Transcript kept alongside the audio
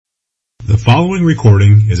The following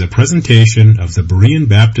recording is a presentation of the Berean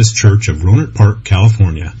Baptist Church of Rohnert Park,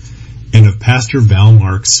 California, and of Pastor Val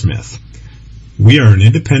Mark Smith. We are an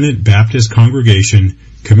independent Baptist congregation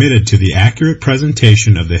committed to the accurate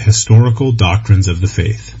presentation of the historical doctrines of the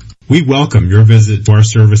faith. We welcome your visit to our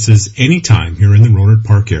services anytime here in the Rohnert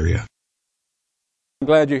Park area. I'm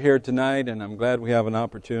glad you're here tonight, and I'm glad we have an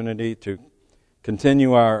opportunity to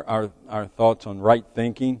continue our thoughts on right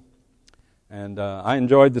thinking. And I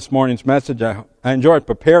enjoyed this morning's message. I enjoyed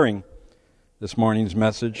preparing this morning's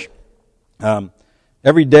message.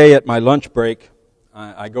 Every day at my lunch break,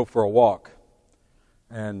 I go for a walk.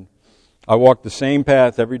 And I walk the same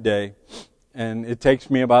path every day. And it takes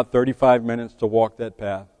me about 35 minutes to walk that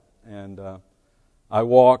path. And I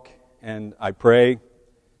walk and I pray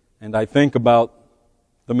and I think about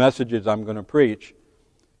the messages I'm going to preach.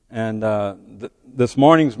 And this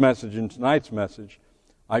morning's message and tonight's message,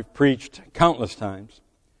 I've preached countless times,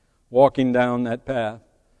 walking down that path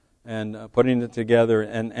and putting it together.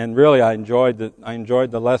 And really, I enjoyed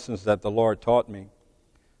the lessons that the Lord taught me.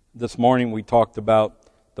 This morning, we talked about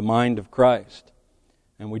the mind of Christ,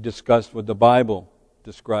 and we discussed what the Bible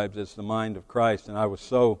describes as the mind of Christ. And I was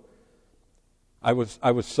so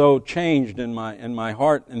changed in my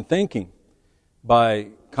heart and thinking by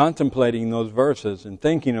contemplating those verses and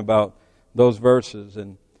thinking about those verses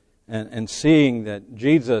and seeing that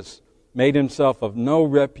Jesus made himself of no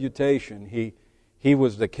reputation. He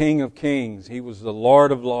was the King of Kings. He was the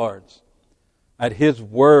Lord of Lords. At His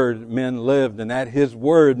word men lived, and at His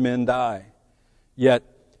word men die. Yet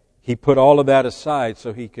He put all of that aside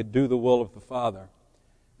so He could do the will of the Father.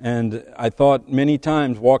 And I thought many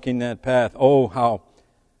times walking that path, how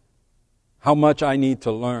much I need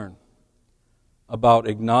to learn about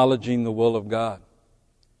acknowledging the will of God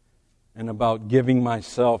and about giving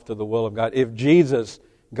myself to the will of God. If Jesus,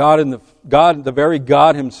 the very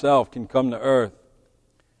God Himself, can come to earth,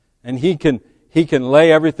 and He can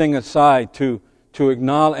lay everything aside to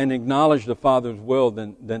acknowledge the Father's will,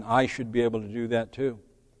 then I should be able to do that too.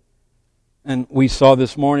 And we saw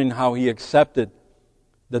this morning how He accepted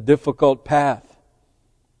the difficult path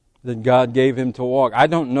that God gave Him to walk. I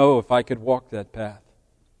don't know if I could walk that path.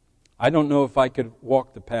 I don't know if I could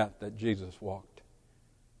walk the path that Jesus walked.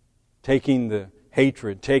 Taking the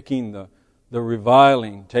hatred, taking the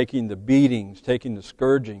reviling, taking the beatings, taking the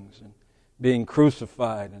scourgings, and being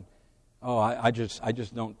crucified. And I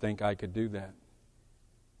just don't think I could do that.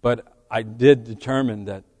 But I did determine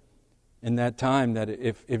that in that time that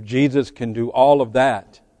if Jesus can do all of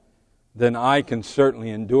that, then I can certainly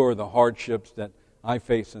endure the hardships that I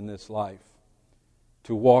face in this life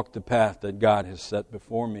to walk the path that God has set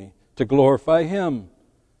before me, to glorify Him,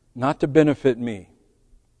 not to benefit me.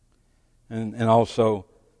 And also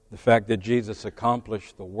the fact that Jesus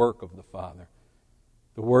accomplished the work of the Father.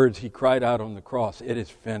 The words He cried out on the cross, "It is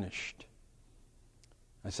finished."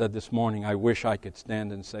 I said this morning, I wish I could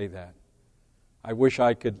stand and say that. I wish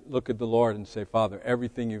I could look at the Lord and say, "Father,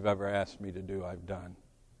 everything You've ever asked me to do, I've done."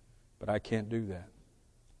 But I can't do that.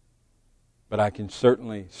 But I can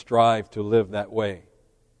certainly strive to live that way.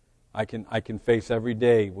 I can face every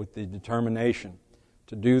day with the determination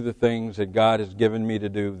to do the things that God has given me to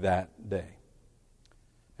do that day.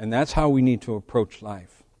 And that's how we need to approach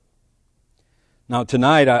life. Now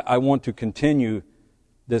tonight I want to continue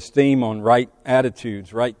this theme on right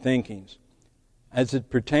attitudes, right thinkings, as it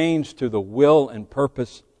pertains to the will and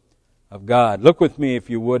purpose of God. Look with me, if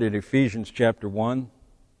you would, at Ephesians chapter 1,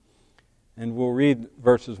 and we'll read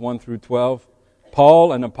verses 1 through 12.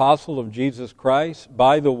 Paul, an apostle of Jesus Christ,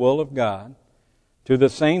 by the will of God, to the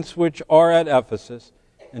saints which are at Ephesus,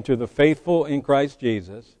 and to the faithful in Christ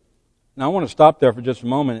Jesus. Now I want to stop there for just a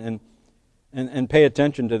moment and pay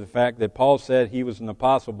attention to the fact that Paul said he was an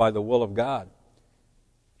apostle by the will of God.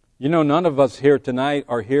 You know, none of us here tonight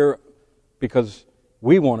are here because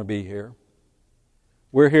we want to be here.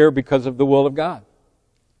 We're here because of the will of God.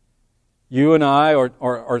 You and I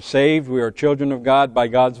are saved. We are children of God by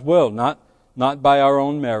God's will, not by our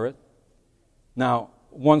own merit. Now,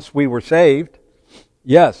 once we were saved,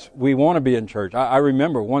 yes, we want to be in church. I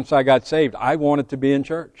remember once I got saved, I wanted to be in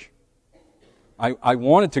church. I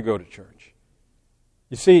wanted to go to church.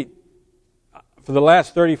 You see, for the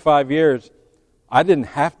last 35 years, I didn't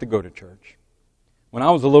have to go to church. When I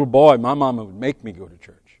was a little boy, my mama would make me go to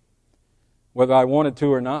church. Whether I wanted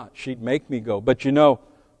to or not, she'd make me go. But you know,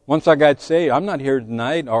 once I got saved, I'm not here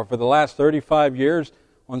tonight, or for the last 35 years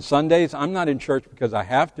on Sundays, I'm not in church because I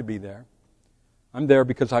have to be there. I'm there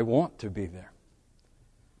because I want to be there.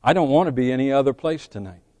 I don't want to be any other place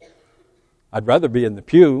tonight. I'd rather be in the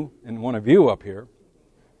pew and one of you up here.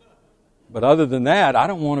 But other than that, I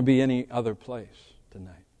don't want to be any other place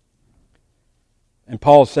tonight. And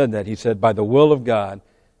Paul said that. He said, by the will of God,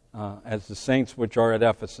 as the saints which are at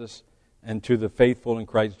Ephesus, and to the faithful in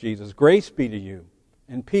Christ Jesus. Grace be to you,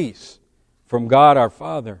 and peace, from God our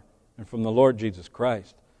Father, and from the Lord Jesus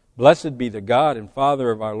Christ. Blessed be the God and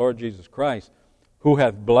Father of our Lord Jesus Christ, who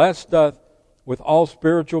hath blessed us with all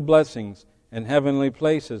spiritual blessings in heavenly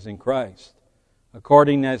places in Christ,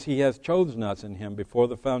 according as He hath chosen us in Him before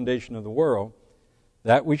the foundation of the world,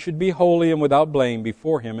 that we should be holy and without blame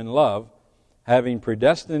before Him in love, having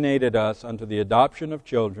predestinated us unto the adoption of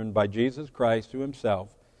children by Jesus Christ to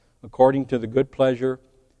Himself, according to the good pleasure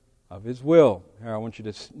of His will. Here, I want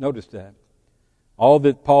you to notice that. All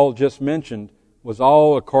that Paul just mentioned was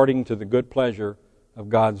all according to the good pleasure of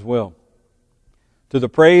God's will. To the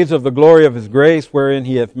praise of the glory of His grace, wherein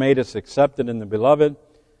He hath made us accepted in the Beloved,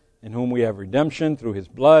 in whom we have redemption through His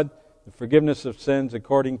blood, the forgiveness of sins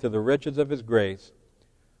according to the riches of His grace,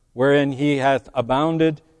 wherein He hath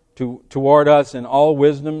abounded toward us in all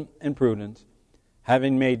wisdom and prudence,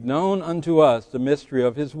 having made known unto us the mystery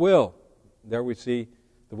of His will. There we see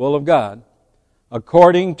the will of God,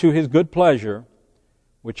 according to His good pleasure,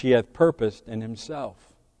 which He hath purposed in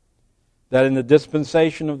Himself, that in the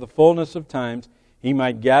dispensation of the fullness of times He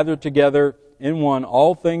might gather together in one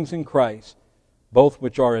all things in Christ, both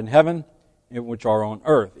which are in heaven and which are on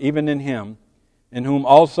earth, even in Him, in whom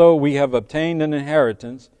also we have obtained an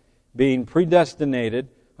inheritance, being predestinated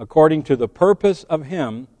according to the purpose of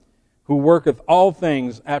Him who worketh all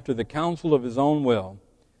things after the counsel of His own will,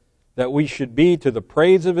 that we should be to the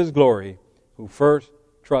praise of His glory, who first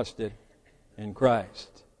trusted in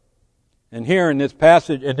Christ. And here in this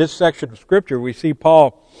passage, in this section of Scripture, we see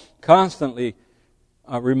Paul constantly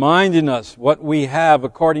reminding us what we have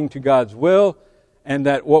according to God's will, and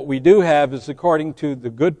that what we do have is according to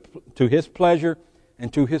to His pleasure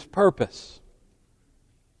and to His purpose.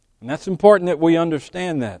 And that's important that we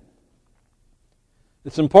understand that.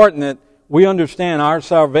 It's important that we understand our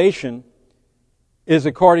salvation is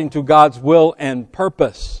according to God's will and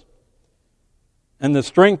purpose. And the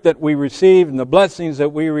strength that we receive and the blessings that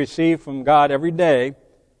we receive from God every day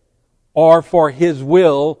are for His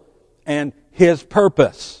will and His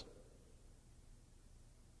purpose.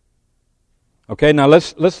 Okay, now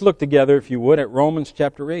let's look together, if you would, at Romans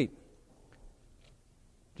chapter 8.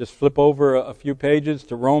 Just flip over a few pages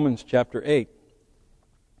to Romans chapter 8.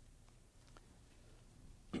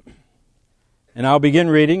 And I'll begin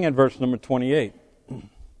reading at verse number 28.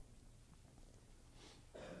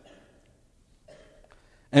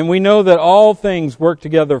 And we know that all things work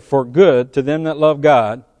together for good to them that love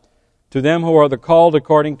God, to them who are the called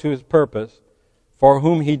according to His purpose, for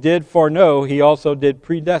whom He did foreknow, He also did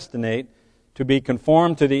predestinate to be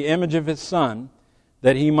conformed to the image of His Son,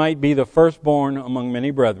 that He might be the firstborn among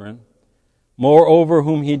many brethren. Moreover,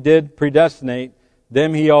 whom He did predestinate,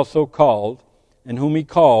 them He also called, and whom He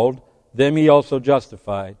called, them He also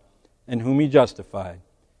justified, and whom He justified,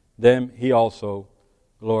 them He also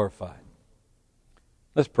glorified.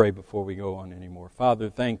 Let's pray before we go on anymore. Father,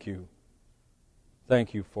 thank you.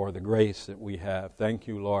 Thank you for the grace that we have. Thank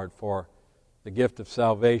you, Lord, for the gift of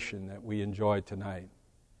salvation that we enjoy tonight.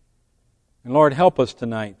 And Lord, help us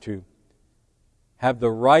tonight to have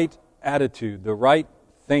the right attitude, the right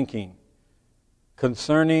thinking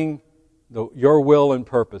concerning your will and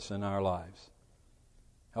purpose in our lives.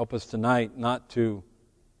 Help us tonight not to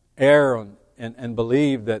err and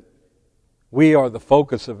believe that we are the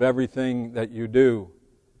focus of everything that you do.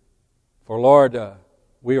 For Lord,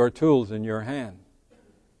 we are tools in your hand,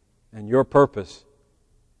 and your purpose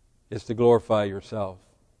is to glorify yourself.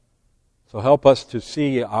 So help us to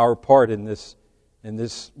see our part in this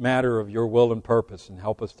matter of your will and purpose, and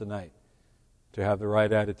help us tonight to have the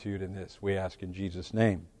right attitude in this. We ask in Jesus'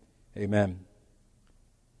 name. Amen.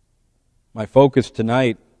 My focus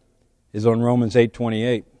tonight is on Romans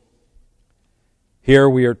 8:28. Here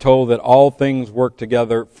we are told that all things work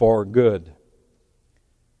together for good.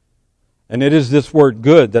 And it is this word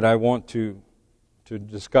good that I want to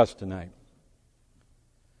discuss tonight.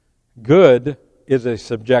 Good is a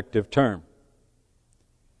subjective term.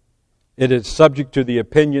 It is subject to the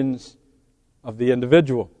opinions of the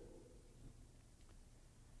individual.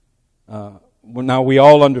 Now we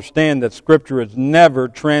all understand that Scripture is never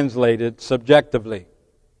translated subjectively.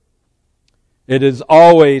 It is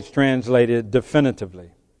always translated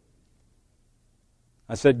definitively.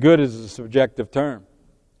 I said good is a subjective term.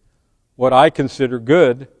 What I consider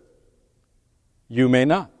good, you may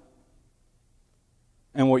not.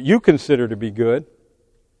 And what you consider to be good,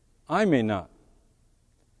 I may not.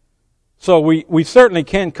 So we certainly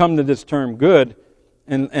can come to this term good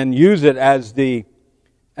and use it as the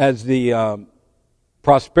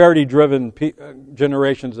prosperity-driven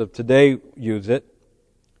generations of today use it.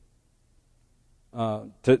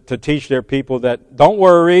 to teach their people that don't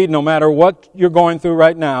worry, no matter what you're going through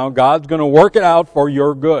right now, God's going to work it out for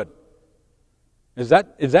your good. Is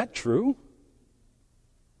that true?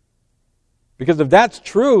 Because if that's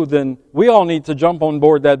true, then we all need to jump on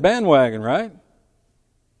board that bandwagon, right?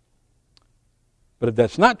 But if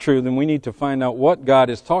that's not true, then we need to find out what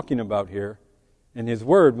God is talking about here in His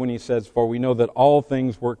Word when He says, "For we know that all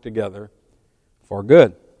things work together for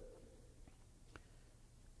good."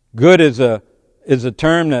 Good is a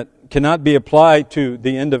term that cannot be applied to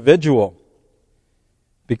the individual,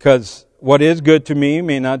 because what is good to me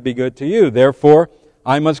may not be good to you. Therefore,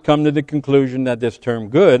 I must come to the conclusion that this term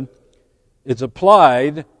good is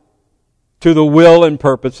applied to the will and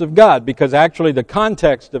purpose of God, because actually the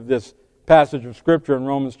context of this passage of Scripture in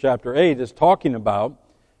Romans chapter 8 is talking about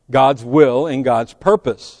God's will and God's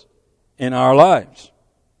purpose in our lives.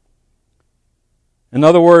 In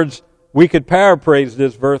other words, we could paraphrase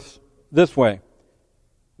this verse this way: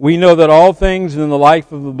 we know that all things in the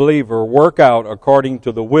life of the believer work out according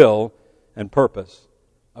to the will and purpose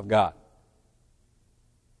of God.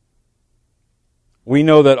 We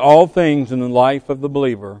know that all things in the life of the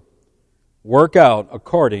believer work out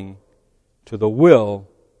according to the will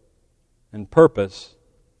and purpose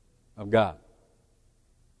of God.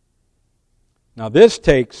 Now this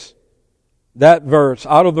takes that verse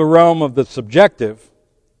out of the realm of the subjective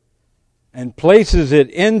and places it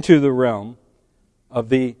into the realm of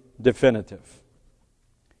the definitive.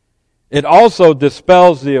 It also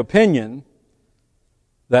dispels the opinion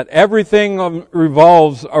that everything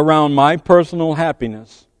revolves around my personal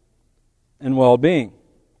happiness and well-being.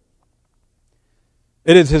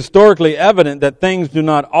 It is historically evident that things do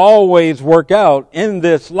not always work out in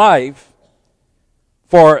this life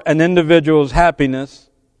for an individual's happiness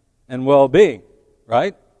and well-being,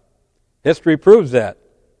 right? History proves that.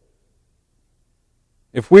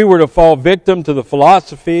 If we were to fall victim to the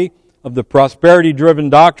philosophy of the prosperity-driven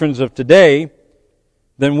doctrines of today,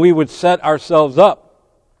 then we would set ourselves up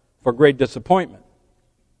for great disappointment.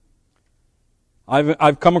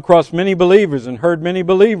 I've come across many believers and heard many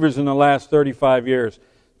believers in the last 35 years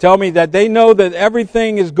tell me that they know that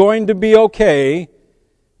everything is going to be okay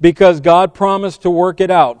because God promised to work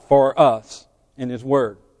it out for us in His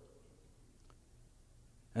Word.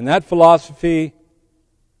 And that philosophy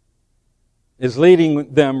is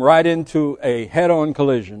leading them right into a head-on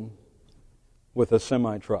collision with a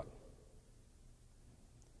semi-truck.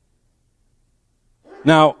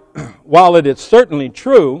 Now, while it is certainly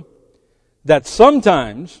true that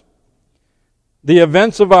sometimes the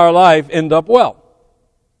events of our life end up well,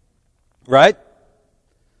 right?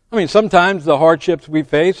 I mean, sometimes the hardships we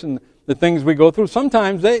face and the things we go through,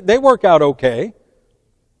 sometimes they work out okay.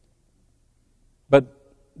 But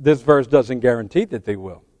this verse doesn't guarantee that they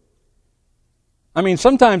will. I mean,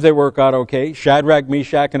 sometimes they work out okay. Shadrach,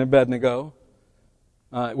 Meshach, and Abednego.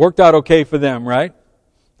 It worked out okay for them, right?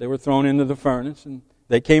 They were thrown into the furnace and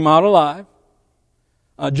they came out alive.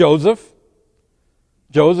 Joseph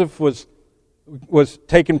was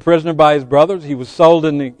taken prisoner by his brothers. He was sold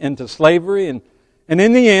into slavery. And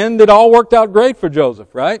in the end, it all worked out great for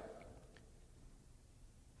Joseph, right?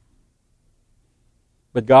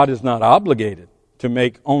 But God is not obligated to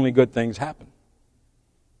make only good things happen.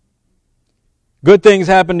 Good things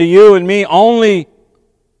happen to you and me only,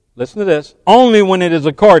 listen to this, only when it is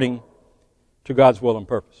according to God's will and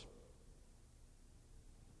purpose.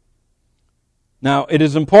 Now, it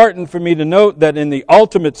is important for me to note that in the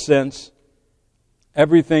ultimate sense,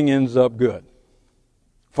 everything ends up good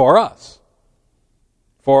for us,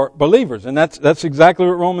 for believers. And that's exactly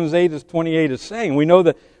what Romans 8:28 is saying. We know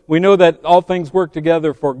that all things work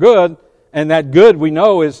together for good, and that good we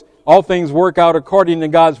know is all things work out according to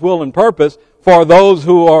God's will and purpose for those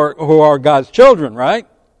who are God's children, right?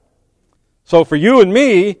 So for you and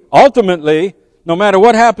me, ultimately, no matter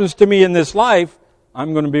what happens to me in this life,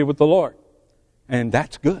 I'm going to be with the Lord. And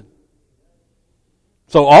that's good.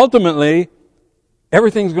 So ultimately,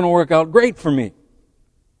 everything's going to work out great for me.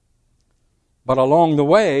 But along the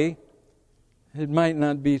way, it might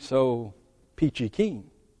not be so peachy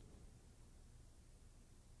keen.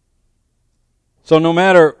 So no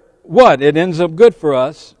matter what, it ends up good for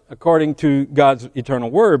us according to God's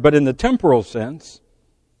eternal Word. But in the temporal sense,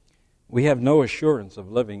 we have no assurance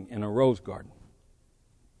of living in a rose garden.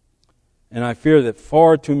 And I fear that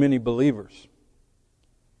far too many believers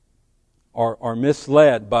are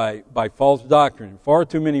misled by false doctrine. Far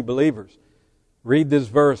too many believers read this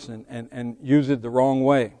verse and use it the wrong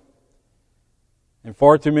way. And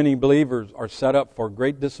far too many believers are set up for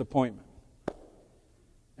great disappointment.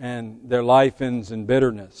 And their life ends in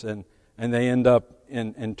bitterness and they end up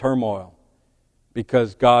in turmoil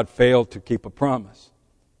because God failed to keep a promise.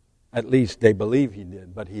 At least they believe He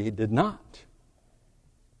did, but He did not.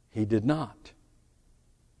 He did not.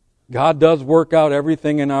 God does work out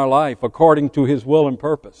everything in our life according to His will and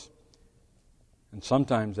purpose. And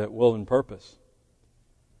sometimes that will and purpose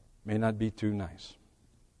may not be too nice.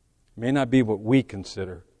 May not be what we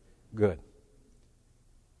consider good.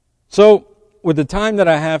 So, with the time that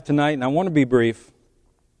I have tonight, and I want to be brief,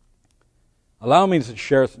 allow me to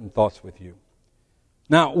share some thoughts with you.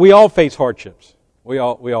 Now, we all face hardships. We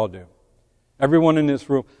all do. Everyone in this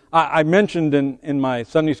room. I mentioned in my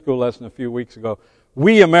Sunday school lesson a few weeks ago,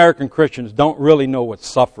 we American Christians don't really know what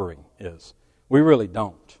suffering is. We really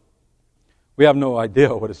don't. We have no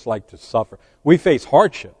idea what it's like to suffer. We face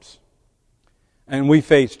hardships. And we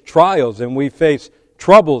face trials, and we face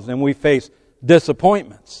troubles, and we face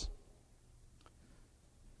disappointments.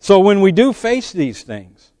 So when we do face these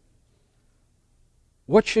things,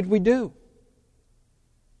 what should we do?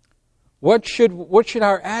 What should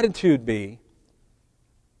our attitude be?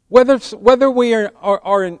 Whether we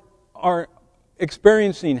are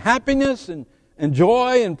experiencing happiness and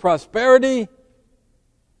joy and prosperity,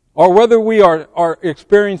 or whether we are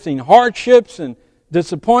experiencing hardships and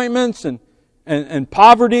disappointments and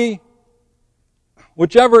poverty,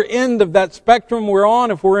 whichever end of that spectrum we're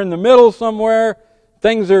on, if we're in the middle somewhere,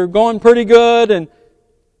 things are going pretty good, and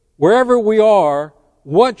wherever we are,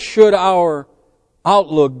 what should our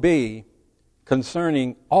outlook be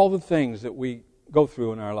concerning all the things that we go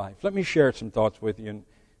through in our life? Let me share some thoughts with you,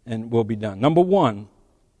 and we'll be done. Number one,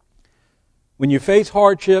 when you face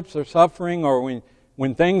hardships or suffering, or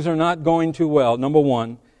when things are not going too well, number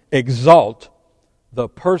one, exalt the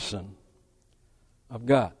person of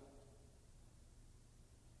God.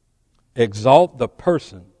 Exalt the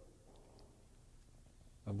person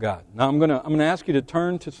of God. Now I'm going to ask you to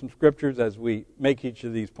turn to some scriptures as we make each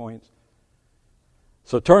of these points.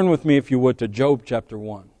 So turn with me, if you would, to Job chapter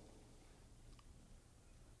 1.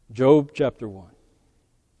 Job chapter 1.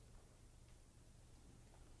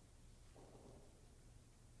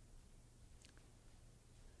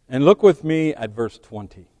 And look with me at verse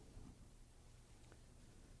 20.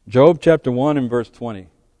 Job chapter 1 and verse 20.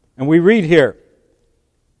 And we read here,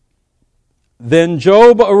 Then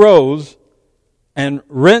Job arose and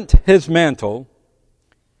rent his mantle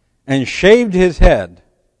and shaved his head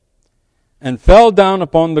and fell down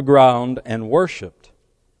upon the ground and worshipped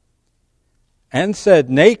and said,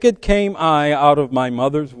 Naked came I out of my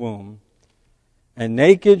mother's womb, and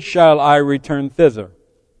naked shall I return thither.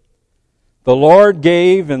 The Lord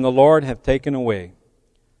gave, and the Lord hath taken away.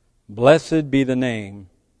 Blessed be the name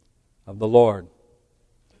of the Lord.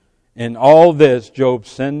 In all this Job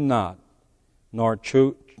sinned not, nor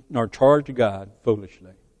charged God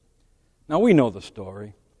foolishly. Now we know the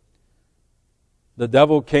story. The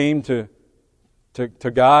devil came to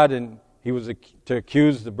God, and he was to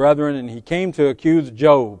accuse the brethren, and he came to accuse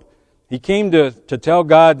Job. He came to tell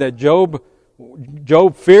God that Job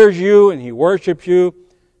fears you and he worships you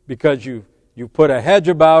because you put a hedge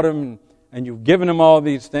about him and you've given him all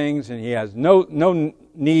these things, and he has no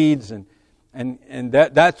needs, and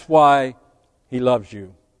that's why he loves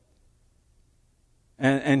you.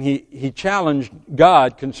 And he challenged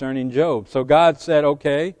God concerning Job. So God said,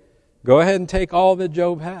 okay, go ahead and take all that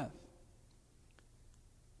Job has.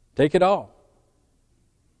 Take it all.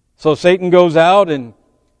 So Satan goes out and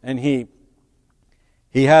he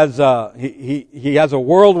has a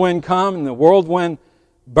whirlwind come, and the whirlwind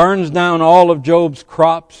burns down all of Job's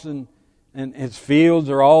crops, and his fields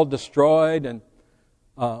are all destroyed, and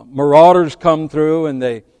marauders come through, and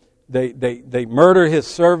they murder his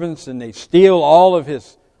servants, and they steal all of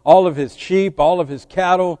his sheep, all of his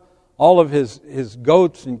cattle, all of his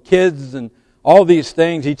goats and kids, and all these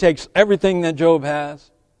things. He takes everything that Job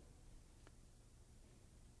has.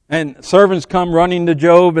 And servants come running to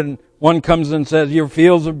Job, and one comes and says, your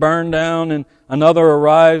fields are burned down, and another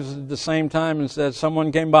arrives at the same time and says,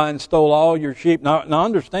 someone came by and stole all your sheep. Now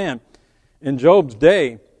understand, in Job's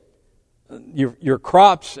day, your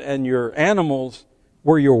crops and your animals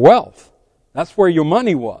were your wealth. That's where your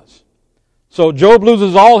money was. So Job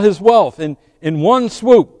loses all his wealth. In one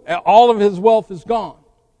swoop, all of his wealth is gone.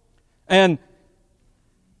 And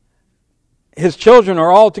his children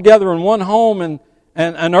are all together in one home, and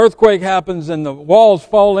an earthquake happens, and the walls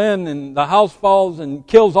fall in, and the house falls and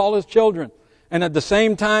kills all his children. And at the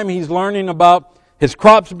same time, he's learning about his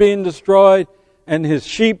crops being destroyed and his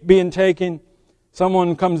sheep being taken.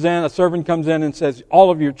 Someone comes in, a servant comes in and says,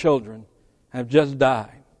 all of your children have just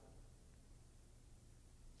died.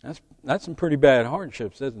 That's some pretty bad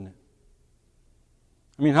hardships, isn't it?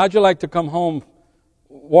 I mean, how'd you like to come home,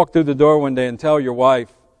 walk through the door one day and tell your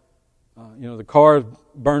wife The car is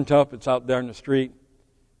burnt up. It's out there in the street.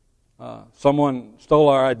 Someone stole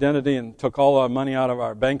our identity and took all our money out of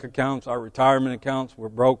our bank accounts, our retirement accounts. We're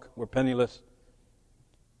broke. We're penniless.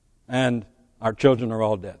 And our children are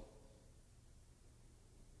all dead.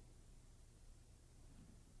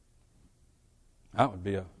 That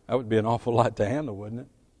would be an awful lot to handle, wouldn't it?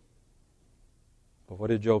 But what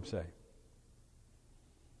did Job say?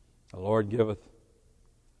 The Lord giveth,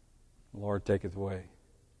 the Lord taketh away.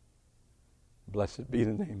 Blessed be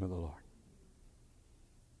the name of the Lord.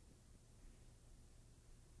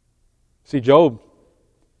 See, Job's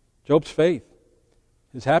faith,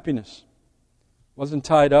 his happiness, wasn't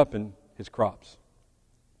tied up in his crops.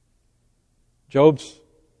 Job's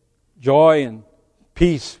joy and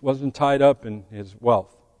peace wasn't tied up in his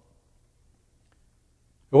wealth.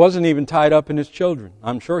 It wasn't even tied up in his children.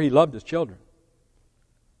 I'm sure he loved his children.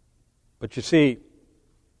 But you see,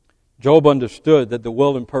 Job understood that the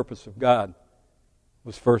will and purpose of God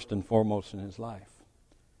was first and foremost in his life.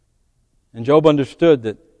 And Job understood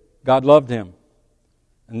that God loved him,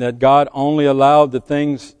 and that God only allowed the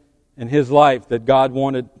things in his life that God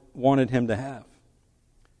wanted him to have.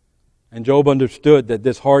 And Job understood that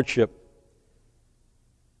this hardship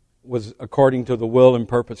was according to the will and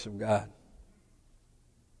purpose of God.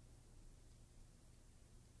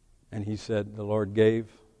 And he said, the Lord gave,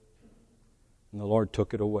 and the Lord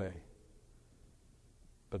took it away.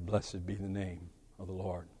 But blessed be the name of the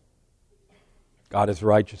Lord. God is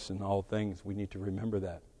righteous in all things. We need to remember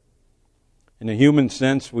that. In a human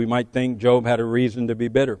sense, we might think Job had a reason to be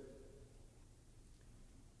bitter.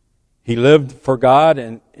 He lived for God,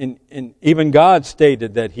 and even God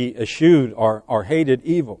stated that he eschewed or hated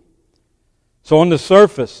evil. So on the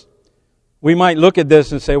surface, we might look at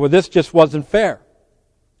this and say, well, this just wasn't fair.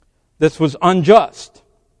 This was unjust.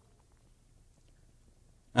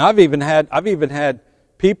 Now, I've even had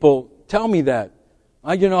people tell me that.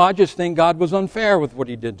 I just think God was unfair with what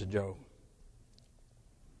he did to Job.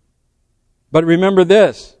 But remember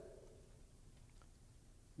this.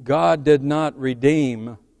 God did not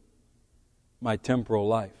redeem my temporal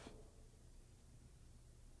life.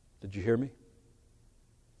 Did you hear me?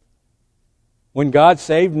 When God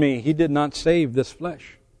saved me, he did not save this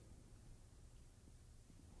flesh.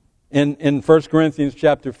 In 1 Corinthians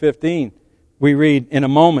chapter 15, we read, in a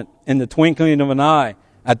moment, in the twinkling of an eye,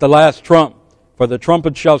 at the last trump, for the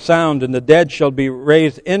trumpet shall sound, and the dead shall be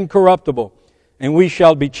raised incorruptible, and we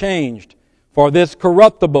shall be changed. For this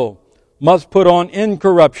corruptible must put on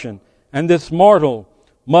incorruption, and this mortal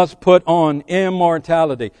must put on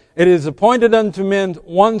immortality. It is appointed unto men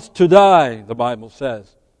once to die, the Bible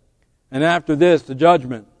says. And after this, the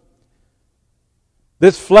judgment.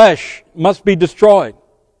 This flesh must be destroyed.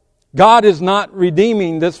 God is not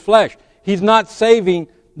redeeming this flesh. He's not saving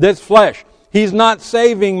this flesh. He's not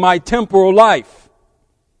saving my temporal life.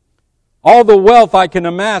 All the wealth I can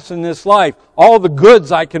amass in this life, all the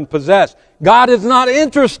goods I can possess, God is not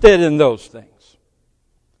interested in those things.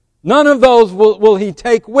 None of those will he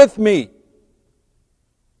take with me.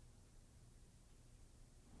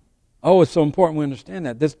 Oh, it's so important we understand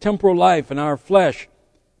that. This temporal life and our flesh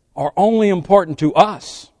are only important to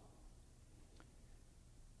us.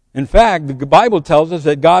 In fact, the Bible tells us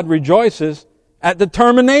that God rejoices at the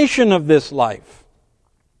termination of this life.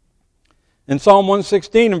 In Psalm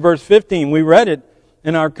 116 and verse 15, we read it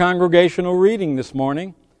in our congregational reading this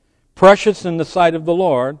morning. Precious in the sight of the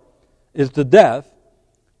Lord is the death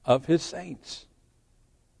of his saints.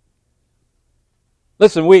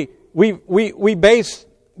 Listen, we base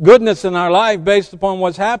goodness in our life based upon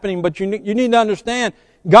what's happening, but you need to understand,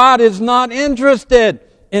 God is not interested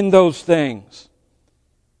in those things.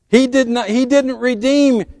 He didn't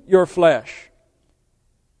redeem your flesh.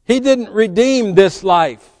 He didn't redeem this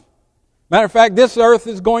life. Matter of fact, this earth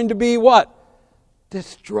is going to be what?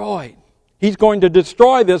 Destroyed. He's going to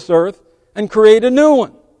destroy this earth and create a new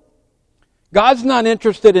one. God's not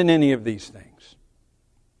interested in any of these things.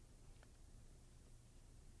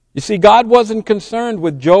 You see, God wasn't concerned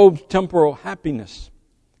with Job's temporal happiness.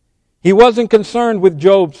 He wasn't concerned with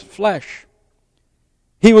Job's flesh.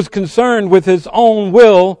 He was concerned with his own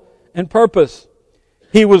will and purpose.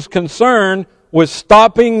 He was concerned with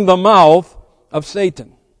stopping the mouth of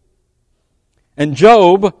Satan. And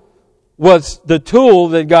Job was the tool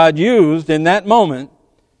that God used in that moment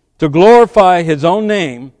to glorify his own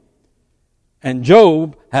name, and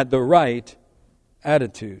Job had the right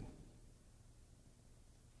attitude.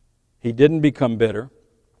 He didn't become bitter.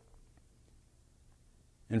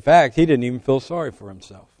 In fact, he didn't even feel sorry for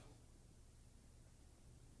himself.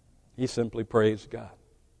 He simply praised God.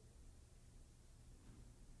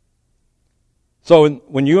 So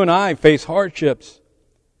when you and I face hardships,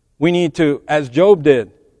 We need to, as Job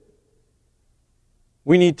did,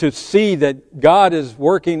 we need to see that God is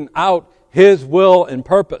working out His will and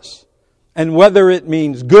purpose. And whether it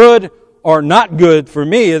means good or not good for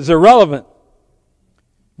me is irrelevant.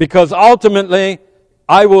 Because ultimately,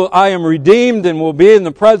 I am redeemed and will be in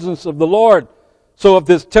the presence of the Lord. So if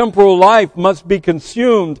this temporal life must be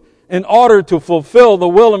consumed in order to fulfill the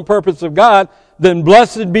will and purpose of God, then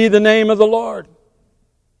blessed be the name of the Lord.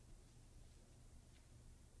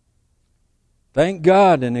 Thank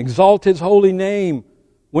God and exalt His holy name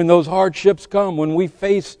when those hardships come, when we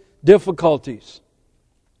face difficulties.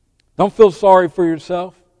 Don't feel sorry for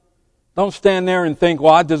yourself. Don't stand there and think,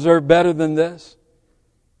 well, I deserve better than this.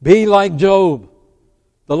 Be like Job.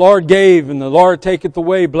 The Lord gave and the Lord taketh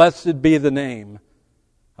away. Blessed be the name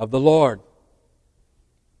of the Lord.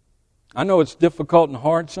 I know it's difficult and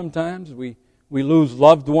hard sometimes. We lose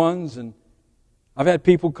loved ones, and I've had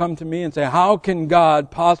people come to me and say, how can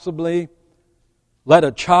God possibly let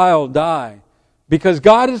a child die? Because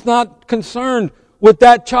God is not concerned with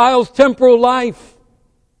that child's temporal life.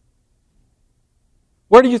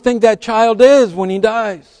 Where do you think that child is when he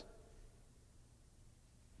dies?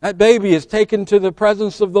 That baby is taken to the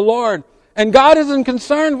presence of the Lord. And God isn't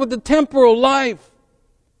concerned with the temporal life.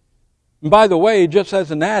 And by the way, just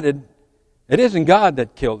as an added, it isn't God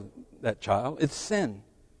that killed that child. It's sin.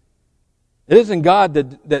 It isn't God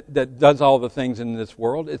that does all the things in this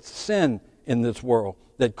world. It's sin in this world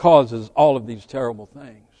that causes all of these terrible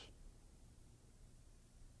things.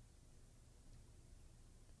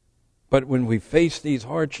 But when we face these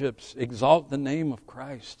hardships, exalt the name of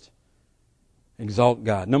Christ. Exalt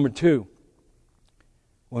God. Number 2,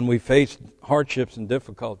 when we face hardships and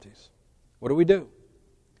difficulties, what do?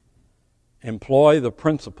 Employ the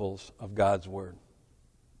principles of God's Word.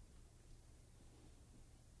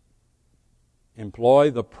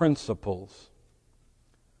 Employ the principles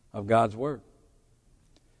of God's Word.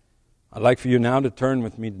 I'd like for you now to turn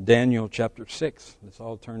with me to Daniel chapter 6. Let's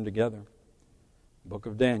all turn together. Book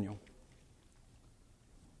of Daniel.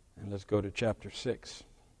 And let's go to chapter 6.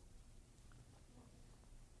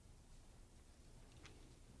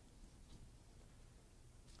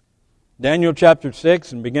 Daniel chapter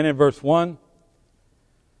 6, and beginning at verse 1.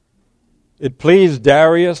 It pleased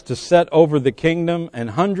Darius to set over the kingdom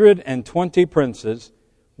 120 princes,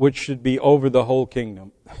 which should be over the whole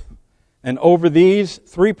kingdom. And over these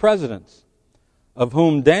 3 presidents, of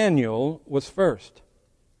whom Daniel was first,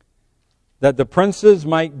 that the princes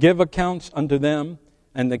might give accounts unto them,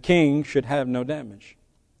 and the king should have no damage.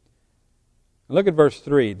 Look at verse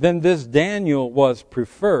 3. Then this Daniel was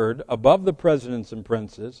preferred above the presidents and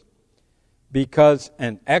princes, because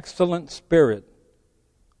an excellent spirit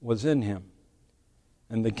was in him.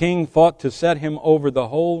 And the king thought to set him over the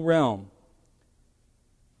whole realm.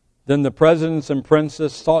 Then the presidents and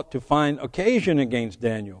princes sought to find occasion against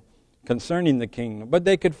Daniel concerning the kingdom, but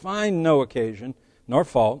they could find no occasion nor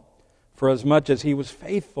fault, for as much as he was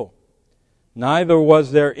faithful. Neither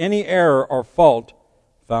was there any error or fault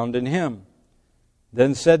found in him.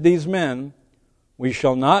 Then said these men, we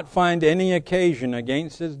shall not find any occasion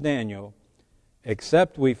against this Daniel,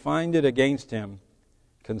 except we find it against him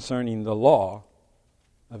concerning the law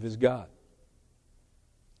of his God.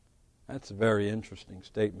 That's a very interesting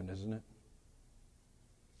statement, isn't it?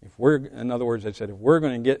 In other words, they said, if we're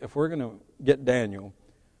going to get Daniel,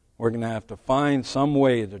 we're going to have to find some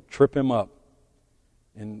way to trip him up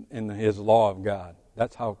in his law of God.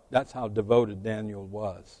 That's how devoted Daniel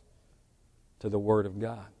was to the Word of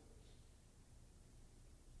God.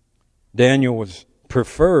 Daniel was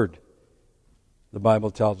preferred, the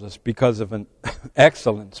Bible tells us, because of an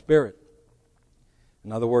excellent spirit.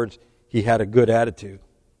 In other words, he had a good attitude.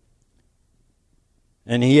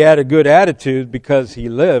 And he had a good attitude because he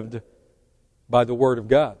lived by the Word of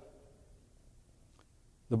God.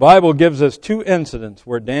 The Bible gives us 2 incidents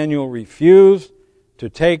where Daniel refused to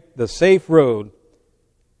take the safe road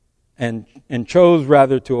and chose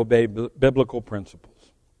rather to obey biblical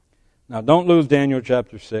principles. Now don't lose Daniel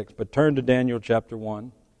chapter 6, but turn to Daniel chapter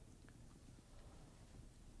 1.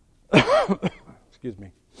 Excuse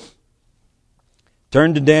me.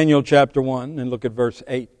 Turn to Daniel chapter 1 and look at verse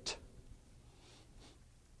 8.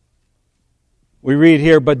 We read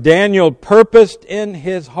here, but Daniel purposed in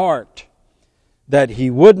his heart that he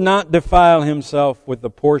would not defile himself with the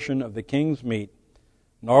portion of the king's meat,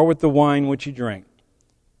 nor with the wine which he drank.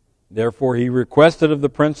 Therefore he requested of the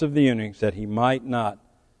prince of the eunuchs that he might not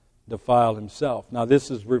defile himself. Now this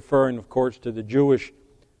is referring, of course, to the Jewish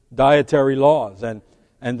dietary laws.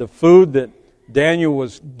 And the food that Daniel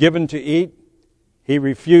was given to eat, he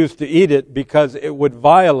refused to eat it because it would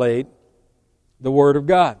violate the Word of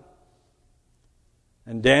God.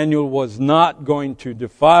 And Daniel was not going to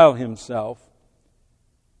defile himself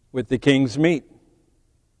with the king's meat.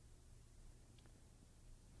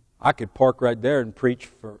 I could park right there and preach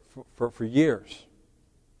for years.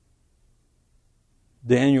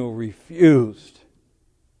 Daniel refused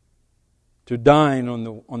to dine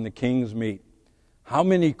on the king's meat. How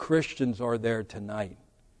many Christians are there tonight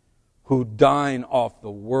who dine off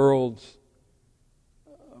the world's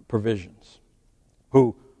provisions?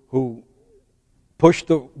 Who push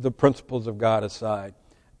the principles of God aside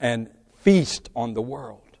and feast on the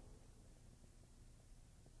world?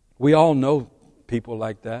 We all know people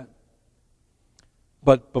like that.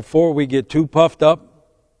 But before we get too puffed up,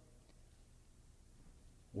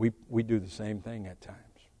 we do the same thing at times.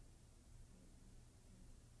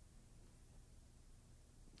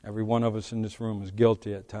 Every one of us in this room is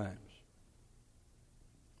guilty at times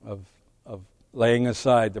of laying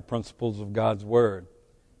aside the principles of God's Word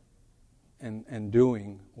and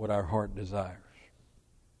doing what our heart desires.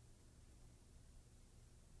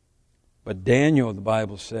 But Daniel, the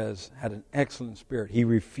Bible says, had an excellent spirit. He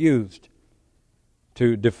refused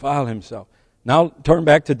to defile himself. Now turn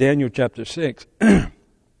back to Daniel chapter 6 and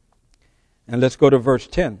let's go to verse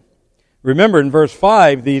 10. Remember in verse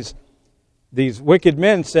 5, these wicked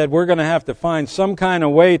men said, we're going to have to find some kind of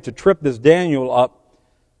way to trip this Daniel up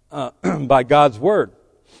by God's Word.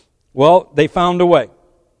 Well, they found a way.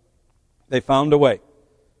 They found a way.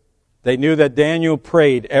 They knew that Daniel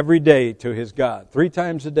prayed every day to his God. 3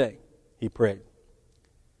 times a day he prayed.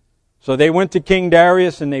 So they went to King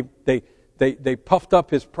Darius and they puffed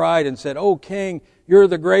up his pride and said, "Oh, King, you're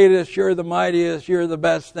the greatest, you're the mightiest, you're the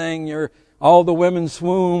best thing. All the women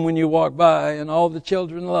swoon when you walk by, and all the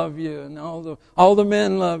children love you, and all the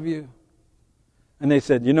men love you." And they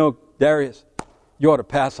said, Darius, you ought to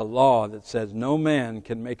pass a law that says no man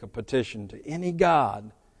can make a petition to any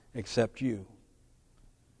god except you.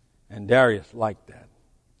 And Darius liked that.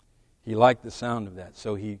 He liked the sound of that.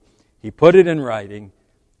 So he put it in writing,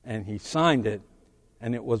 and he signed it,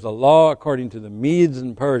 and it was a law according to the Medes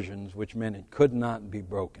and Persians, which meant it could not be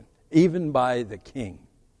broken, even by the king.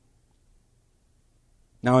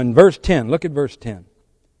 Now in verse 10, look at verse 10.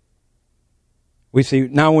 We see,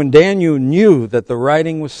 now when Daniel knew that the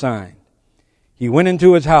writing was signed, he went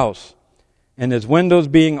into his house, and his windows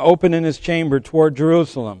being open in his chamber toward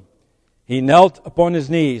Jerusalem, he knelt upon his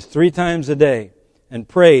knees 3 times a day and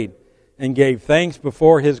prayed and gave thanks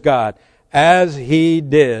before his God, as he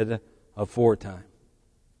did aforetime.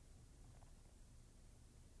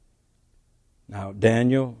 Now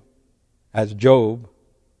Daniel, as Job,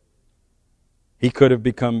 he could have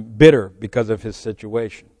become bitter because of his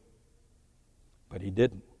situation. But he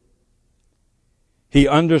didn't. He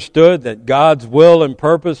understood that God's will and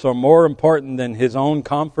purpose are more important than his own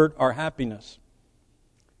comfort or happiness.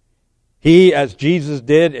 He, as Jesus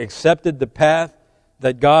did, accepted the path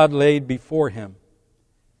that God laid before him.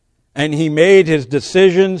 And he made his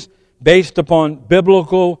decisions based upon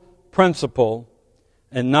biblical principle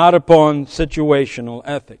and not upon situational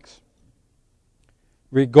ethics.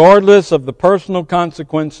 Regardless of the personal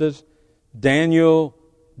consequences, Daniel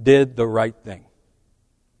did the right thing.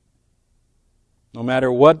 No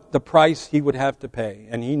matter what the price he would have to pay,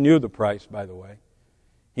 and he knew the price, by the way.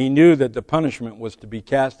 He knew that the punishment was to be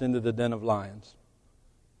cast into the den of lions.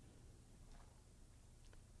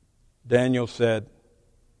 Daniel said,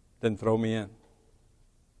 "Then throw me in."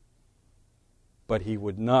 But he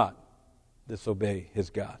would not disobey his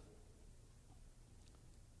God.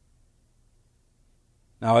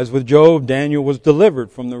 Now, as with Job, Daniel was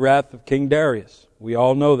delivered from the wrath of King Darius. We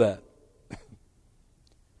all know that.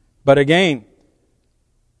 But again,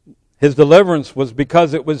 his deliverance was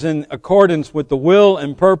because it was in accordance with the will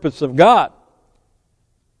and purpose of God.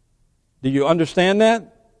 Do you understand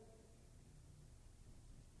that?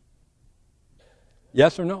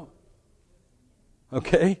 Yes or no?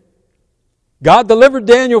 Okay. God delivered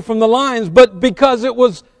Daniel from the lions, but because it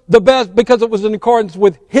was the best, because it was in accordance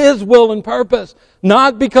with His will and purpose,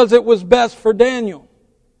 not because it was best for Daniel.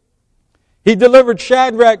 He delivered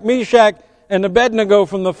Shadrach, Meshach, and Abednego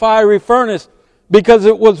from the fiery furnace because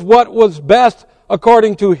it was what was best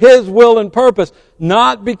according to His will and purpose,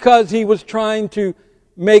 not because He was trying to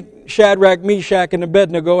make Shadrach, Meshach, and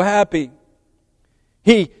Abednego happy.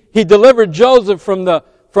 He delivered Joseph from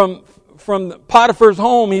Potiphar's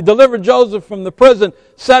home. He delivered Joseph from the prison,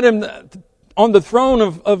 set him on the throne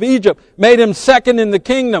of Egypt, made him second in the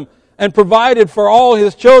kingdom, and provided for all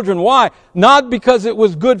his children. Why? Not because it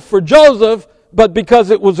was good for Joseph, but because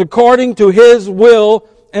it was according to His will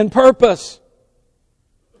and purpose.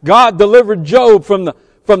 God delivered Job from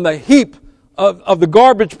the heap of the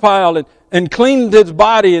garbage pile and cleaned his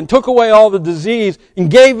body and took away all the disease and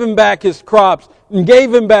gave him back his crops and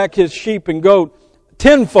gave him back his sheep and goat,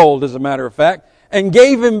 tenfold as a matter of fact, and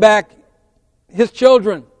gave him back his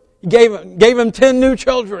children. He gave him 10 new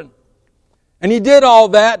children. And he did all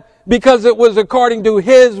that because it was according to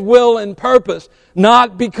his will and purpose,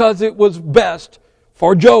 not because it was best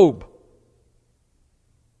for Job.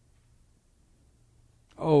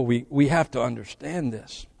 Oh, we have to understand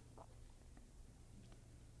this.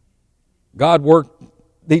 God worked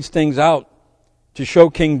these things out to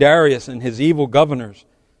show King Darius and his evil governors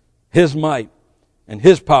his might and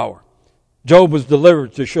his power. Job was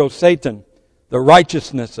delivered to show Satan the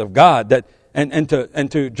righteousness of God, and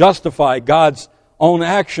to justify God's own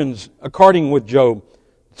actions according with Job,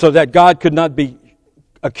 so that God could not be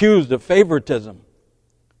accused of favoritism.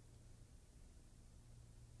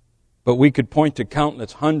 But we could point to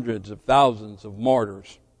countless hundreds of thousands of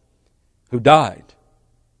martyrs who died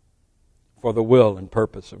for the will and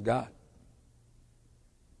purpose of God.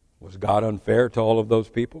 Was God unfair to all of those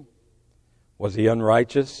people? Was He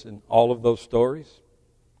unrighteous in all of those stories?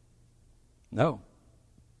 No.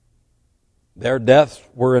 Their deaths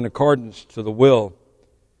were in accordance to the will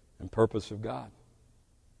and purpose of God.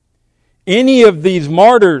 Any of these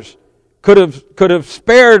martyrs could have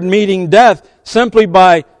spared meeting death simply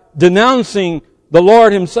by denouncing the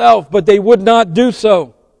Lord Himself, but they would not do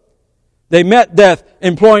so. They met death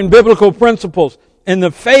employing biblical principles in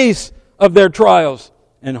the face of their trials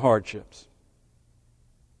and hardships.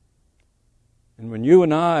 And when you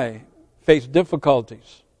and I face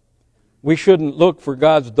difficulties, we shouldn't look for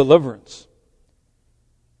God's deliverance.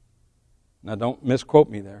 Now don't misquote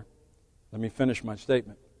me there. Let me finish my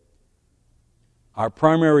statement. Our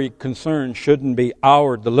primary concern shouldn't be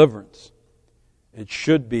our deliverance. It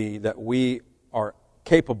should be that we are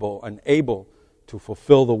capable and able to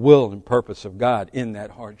fulfill the will and purpose of God in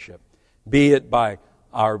that hardship. Be it by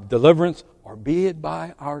our deliverance or be it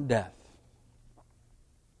by our death.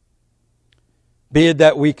 Be it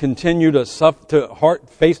that we continue to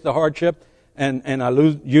face the hardship, and I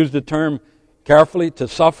use the term carefully, to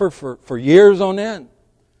suffer for years on end.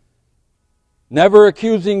 Never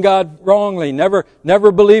accusing God wrongly, never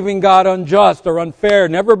believing God unjust or unfair,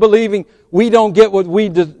 never believing we don't get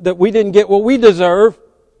that we didn't get what we deserve,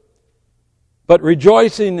 but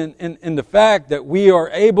rejoicing in the fact that we are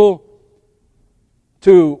able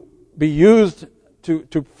to be used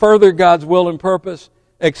to further God's will and purpose,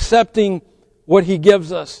 accepting what He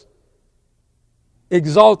gives us,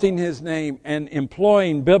 exalting His name, and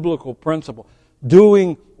employing biblical principle,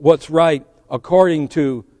 doing what's right according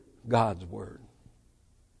to God's Word.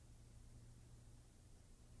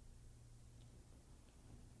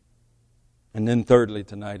 And then thirdly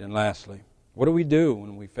tonight and lastly, what do we do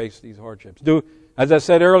when we face these hardships? As I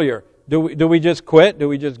said earlier, do we just quit? Do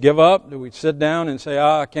we just give up? Do we sit down and say,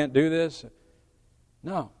 I can't do this?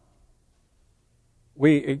 No.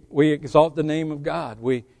 We exalt the name of God.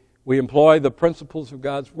 We employ the principles of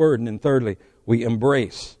God's Word. And then thirdly, we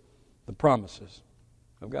embrace the promises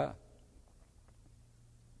of God.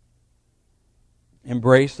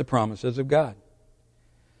 Embrace the promises of God.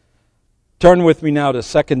 Turn with me now to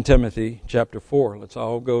 2 Timothy chapter 4. Let's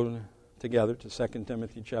all go together to 2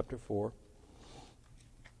 Timothy chapter 4.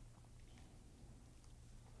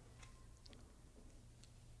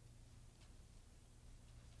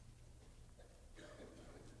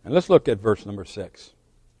 And let's look at verse number 6.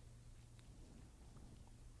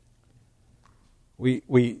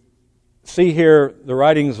 We see here the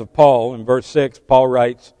writings of Paul. In verse 6, Paul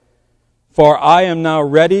writes, "For I am now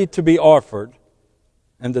ready to be offered,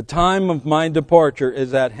 and the time of my departure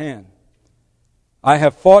is at hand. I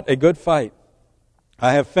have fought a good fight.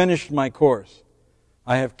 I have finished my course.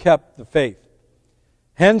 I have kept the faith.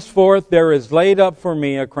 Henceforth there is laid up for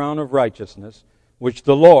me a crown of righteousness, which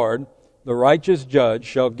the Lord, the righteous judge,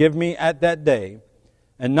 shall give me at that day,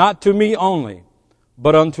 and not to me only,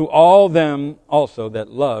 but unto all them also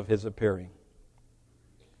that love His appearing."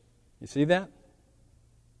 You see that?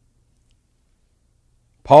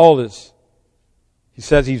 Paul he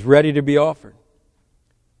says he's ready to be offered.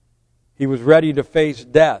 He was ready to face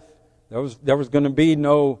death. There was going to be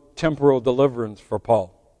no temporal deliverance for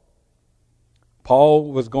Paul.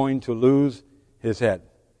 Paul was going to lose his head.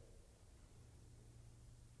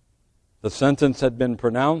 The sentence had been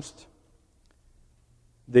pronounced.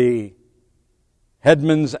 The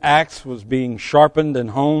headman's axe was being sharpened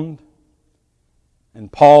and honed.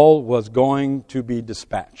 And Paul was going to be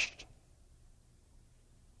dispatched.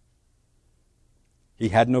 He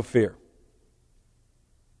had no fear.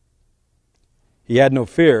 He had no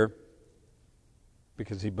fear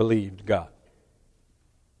because he believed God.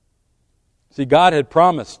 See, God had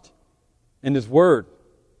promised in His Word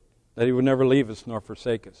that He would never leave us nor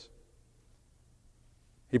forsake us.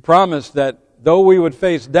 He promised that though we would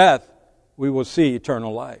face death, we will see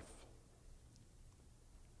eternal life.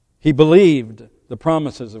 He believed the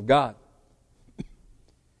promises of God.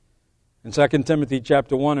 In 2 Timothy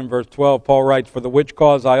chapter 1 and verse 12, Paul writes, "For the which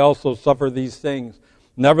cause I also suffer these things.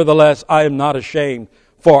 Nevertheless, I am not ashamed,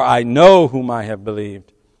 for I know whom I have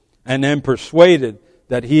believed, and am persuaded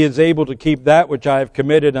that He is able to keep that which I have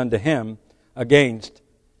committed unto Him against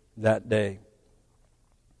that day."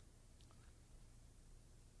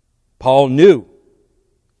 Paul knew.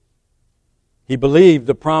 He believed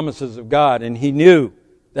the promises of God, and he knew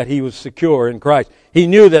that he was secure in Christ. He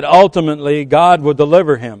knew that ultimately God would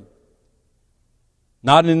deliver him.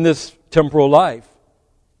 Not in this temporal life,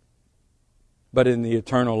 but in the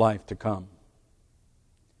eternal life to come.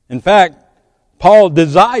 In fact, Paul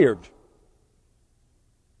desired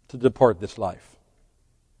to depart this life.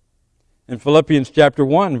 In Philippians chapter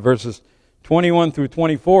 1, verses 21 through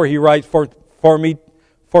 24, he writes, For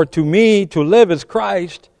to me to live is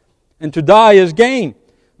Christ, and to die is gain.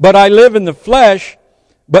 But I live in the flesh,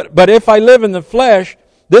 but if I live in the flesh,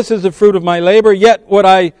 this is the fruit of my labor, yet what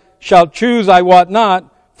I shall choose I wot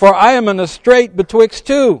not, for I am in a strait betwixt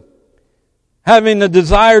two, having a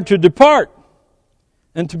desire to depart,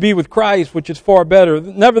 and to be with Christ, which is far better.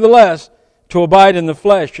 Nevertheless, to abide in the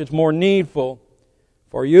flesh is more needful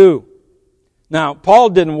for you. Now, Paul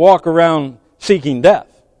didn't walk around seeking death.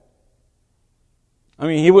 I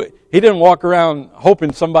mean, he didn't walk around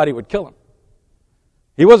hoping somebody would kill him.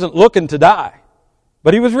 He wasn't looking to die,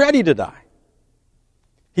 but he was ready to die.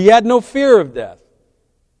 He had no fear of death.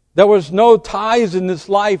 There was no ties in this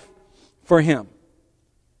life for him.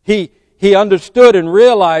 He understood and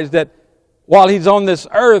realized that while he's on this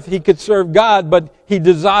earth, he could serve God, but he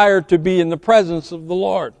desired to be in the presence of the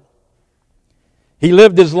Lord. He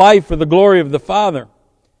lived his life for the glory of the Father,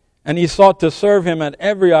 and he sought to serve Him at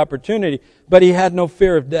every opportunity, but he had no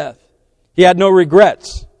fear of death. He had no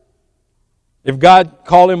regrets. If God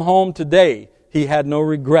called him home today, he had no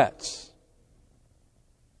regrets.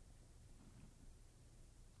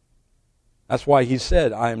 That's why he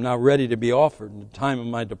said, I am now ready to be offered, and the time of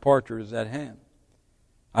my departure is at hand.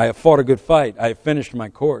 I have fought a good fight. I have finished my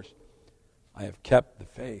course. I have kept the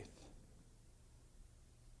faith.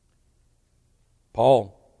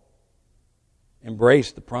 Paul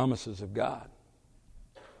embraced the promises of God.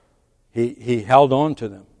 He held on to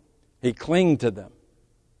them. He clung to them.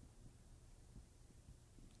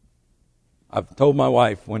 I've told my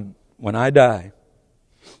wife, when I die,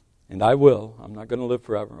 and I will, I'm not going to live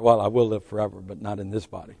forever. Well, I will live forever, but not in this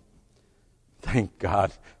body. Thank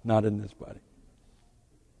God, not in this body.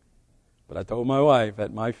 But I told my wife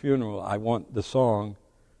at my funeral, I want the song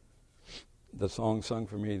sung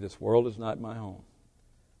for me, this world is not my home.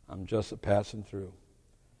 I'm just a passing through.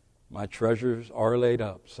 My treasures are laid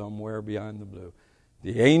up somewhere beyond the blue.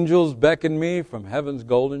 The angels beckon me from heaven's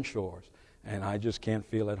golden shores, and I just can't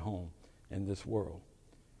feel at home in this world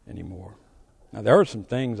anymore. Now, there are some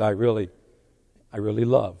things I really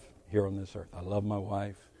love here on this earth. I love my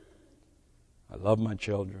wife. I love my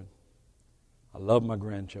children. I love my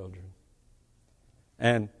grandchildren.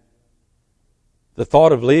 And the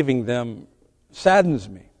thought of leaving them saddens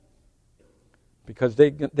me, because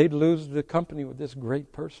they'd lose the company with this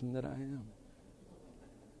great person that I am.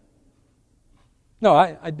 No,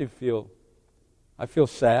 I do feel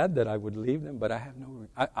sad that I would leave them, but I have no.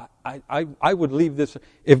 I would leave this.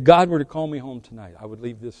 If God were to call me home tonight, I would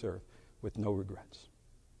leave this earth with no regrets.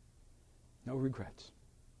 No regrets.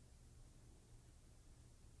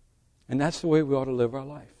 And that's the way we ought to live our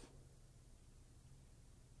life.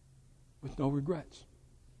 With no regrets.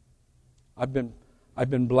 I've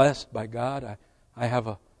been blessed by God. I have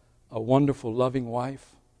a wonderful, loving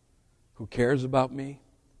wife who cares about me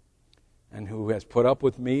and who has put up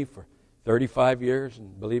with me for 35 years.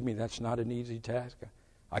 And believe me, that's not an easy task.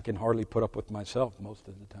 I can hardly put up with myself most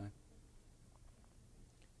of the time.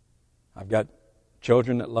 I've got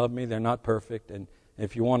children that love me. They're not perfect. And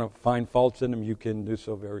if you want to find faults in them, you can do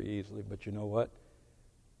so very easily. But you know what?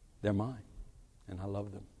 They're mine. And I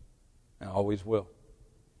love them. And I always will.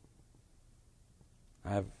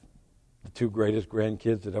 I have the two greatest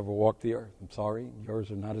grandkids that ever walked the earth. I'm sorry, yours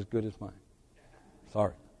are not as good as mine.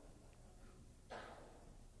 Sorry.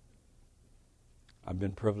 I've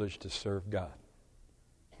been privileged to serve God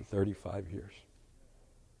for 35 years.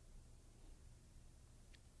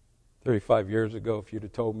 35 years ago, if you'd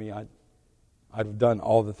have told me I'd have done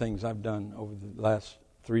all the things I've done over the last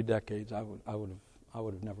 3 decades, I would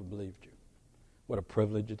have never believed you. What a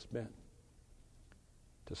privilege it's been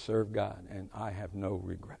to serve God, and I have no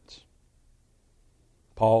regrets.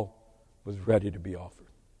 Paul was ready to be offered.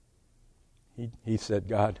 He said,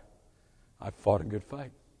 God, I fought a good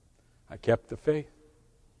fight. I kept the faith.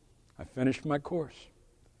 I finished my course.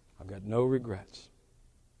 I've got no regrets.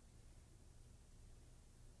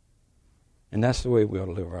 And that's the way we ought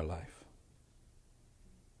to live our life.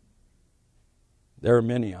 There are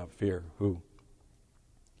many, I fear,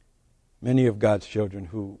 many of God's children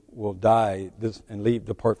who will die and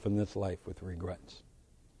depart from this life with regrets.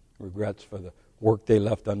 Regrets for the work they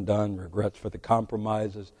left undone, regrets for the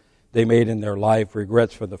compromises they made in their life,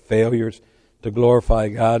 regrets for the failures to glorify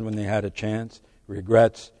God when they had a chance,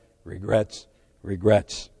 regrets, regrets,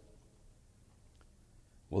 regrets.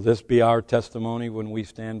 Will this be our testimony when we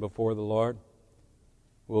stand before the Lord?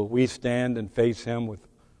 Will we stand and face Him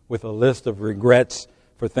with a list of regrets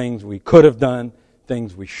for things we could have done,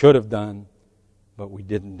 things we should have done, but we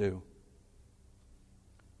didn't do?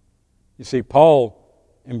 You see, Paul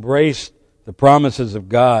embraced the promises of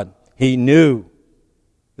God. He knew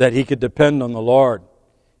that he could depend on the Lord.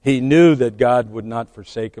 He knew that God would not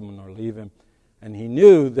forsake him nor leave him. And he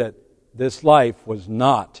knew that this life was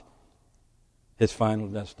not his final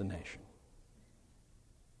destination.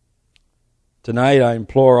 Tonight I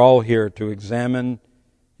implore all here to examine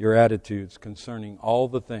your attitudes concerning all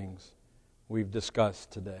the things we've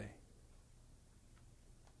discussed today.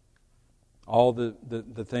 All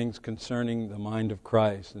the things concerning the mind of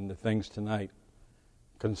Christ, and the things tonight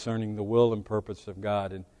concerning the will and purpose of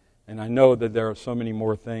God. And I know that there are so many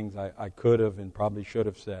more things I could have and probably should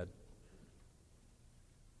have said.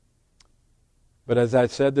 But as I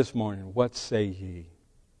said this morning, what say ye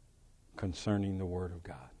concerning the Word of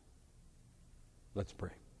God? Let's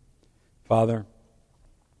pray. Father,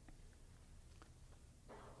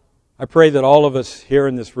 I pray that all of us here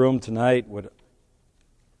in this room tonight would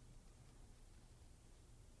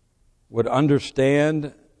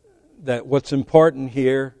understand that what's important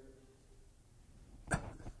here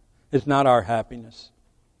is not our happiness.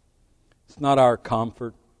 It's not our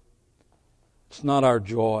comfort. It's not our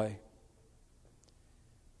joy.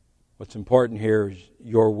 What's important here is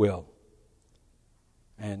your will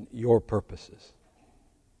and your purposes.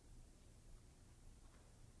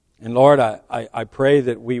 And Lord, I pray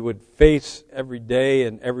that we would face every day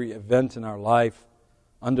and every event in our life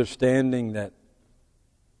understanding that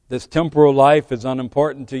this temporal life is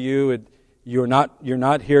unimportant to you. You're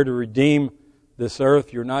not here to redeem this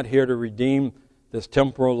earth. You're not here to redeem this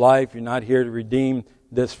temporal life. You're not here to redeem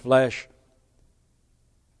this flesh.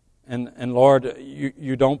 And Lord,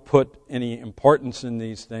 you don't put any importance in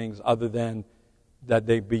these things other than that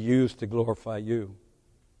they be used to glorify you.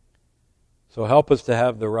 So help us to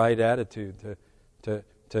have the right attitude, to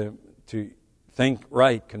think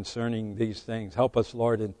right concerning these things. Help us,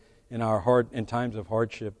 Lord, in times of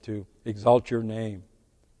hardship to exalt your name,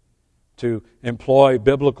 to employ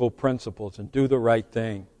biblical principles and do the right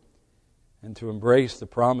thing, and to embrace the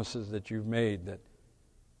promises that you've made that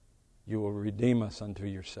you will redeem us unto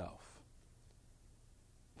yourself.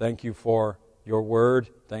 Thank you for your word.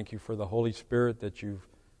 Thank you for the Holy Spirit that you've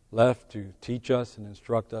left to teach us and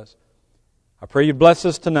instruct us. I pray you bless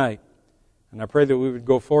us tonight, and I pray that we would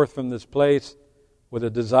go forth from this place with a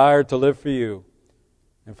desire to live for you.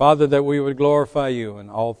 And Father, that we would glorify you in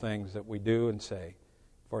all things that we do and say.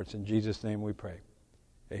 For it's in Jesus' name we pray.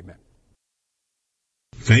 Amen.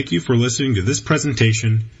 Thank you for listening to this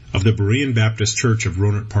presentation of the Berean Baptist Church of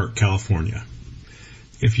Rohnert Park, California.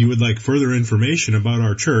 If you would like further information about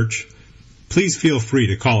our church, please feel free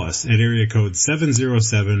to call us at area code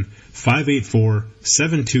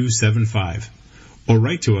 707-584-7275 or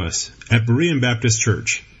write to us at Berean Baptist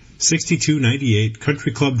Church, 6298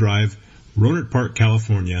 Country Club Drive, Rohnert Park,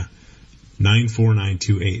 California,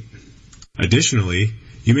 94928. Additionally,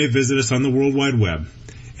 you may visit us on the World Wide Web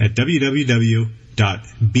at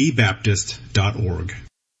www.bbaptist.org.